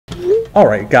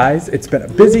Alright guys, it's been a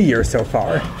busy year so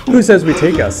far. Who says we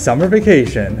take a summer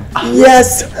vacation?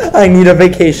 Yes, I need a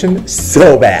vacation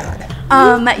so bad.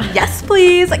 Yes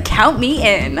please, count me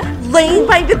in. Laying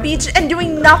by the beach and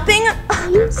doing nothing?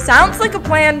 Sounds like a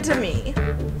plan to me.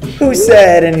 Who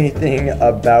said anything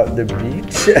about the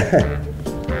beach?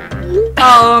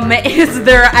 Is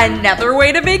there another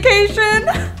way to vacation?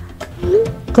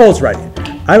 Cole's right.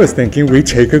 I was thinking we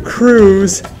take a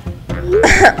cruise.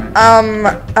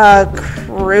 A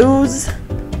cruise?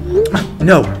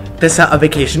 No, that's not a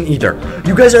vacation either.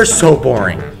 You guys are so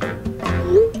boring.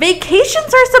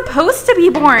 Vacations are supposed to be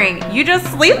boring. You just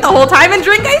sleep the whole time and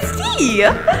drink iced tea.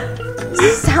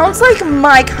 Sounds like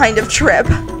my kind of trip.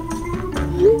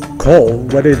 Cole,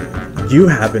 what did you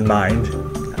have in mind?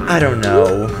 I don't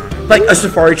know. Like a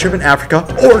safari trip in Africa,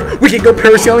 or we could go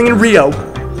parasailing in Rio.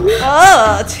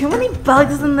 Ugh, too many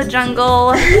bugs in the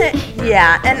jungle.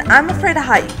 Yeah, and I'm afraid of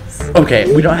heights.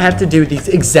 Okay, we don't have to do these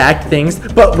exact things,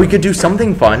 but we could do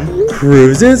something fun.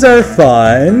 Cruises are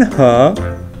fun, huh?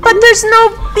 But there's no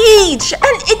beach,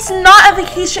 and it's not a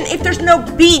vacation if there's no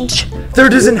beach. There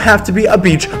doesn't have to be a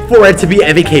beach for it to be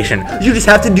a vacation. You just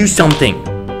have to do something.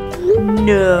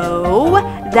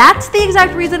 No, that's the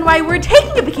exact reason why we're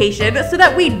taking a vacation, so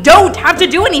that we don't have to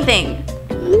do anything.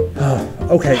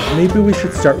 Okay, maybe we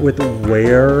should start with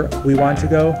where we want to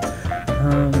go.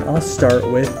 I'll start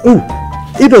with,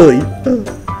 Italy.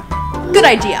 Good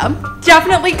idea.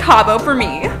 Definitely Cabo for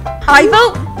me. I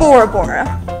vote Bora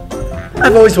Bora.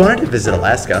 I've always wanted to visit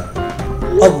Alaska.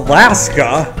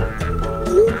 Alaska?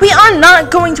 We are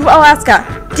not going to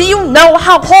Alaska. Do you know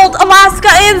how cold Alaska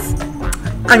is?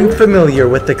 I'm familiar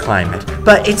with the climate,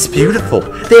 but it's beautiful.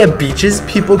 They have beaches,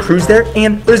 people cruise there,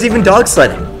 and there's even dog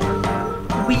sledding.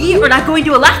 We are not going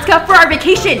to Alaska for our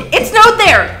vacation. It snowed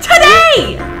there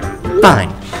today.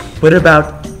 Fine. What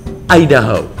about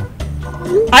Idaho?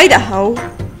 Idaho?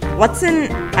 What's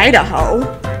in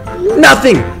Idaho?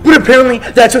 Nothing! But apparently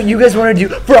that's what you guys want to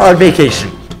do for our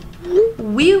vacation.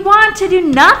 We want to do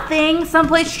nothing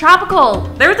someplace tropical.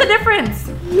 There's a difference.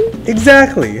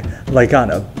 Exactly, like on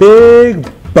a big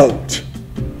boat.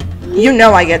 You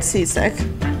know I get seasick.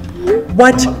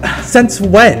 What? Since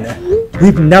when?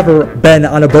 We've never been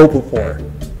on a boat before.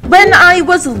 When I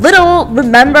was little,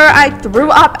 remember I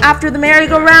threw up after the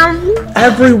merry-go-round?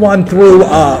 Everyone threw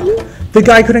up. The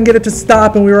guy couldn't get it to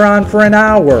stop and we were on for an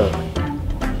hour.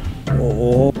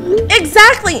 Oh.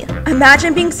 Exactly!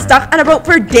 Imagine being stuck on a boat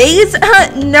for days?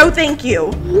 No thank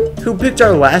you. Who picked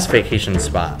our last vacation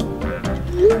spot?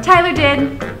 Tyler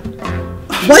did.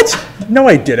 What? No,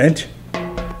 I didn't.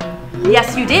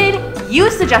 Yes, you did. You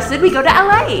suggested we go to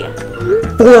LA.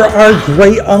 For our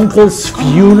great uncle's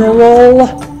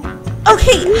funeral?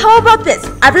 Okay, how about this?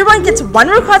 Everyone gets one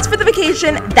request for the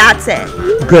vacation, that's it.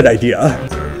 Good idea.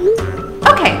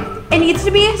 Okay, it needs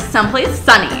to be someplace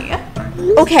sunny.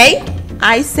 Okay,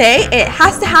 I say it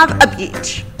has to have a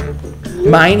beach.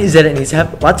 Mine is that it needs to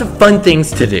have lots of fun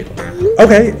things to do.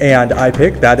 Okay, and I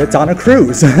pick that it's on a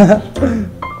cruise. Tyler,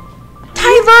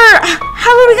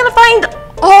 how are we gonna find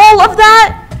all of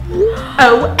that?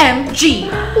 OMG,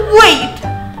 wait!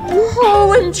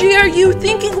 OMG, are you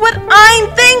thinking what I'm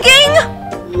thinking?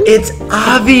 It's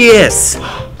obvious.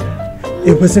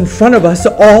 It was in front of us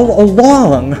all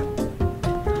along.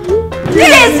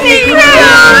 Disney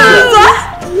Cruise!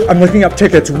 I'm looking up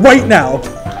tickets right now.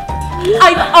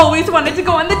 I've always wanted to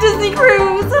go on the Disney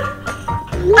Cruise.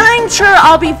 I'm sure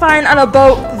I'll be fine on a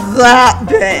boat that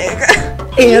big.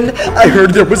 And I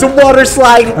heard there was a water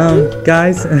slide.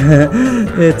 Guys,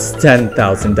 it's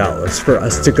 $10,000 for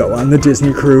us to go on the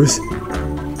Disney Cruise.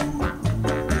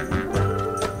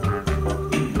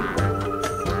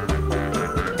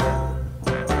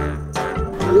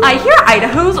 I hear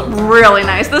Idaho's really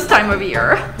nice this time of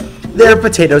year. Their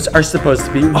potatoes are supposed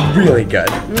to be really good.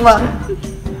 Mwah.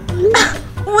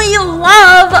 We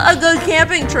love a good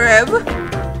camping trip.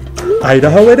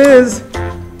 Idaho it is.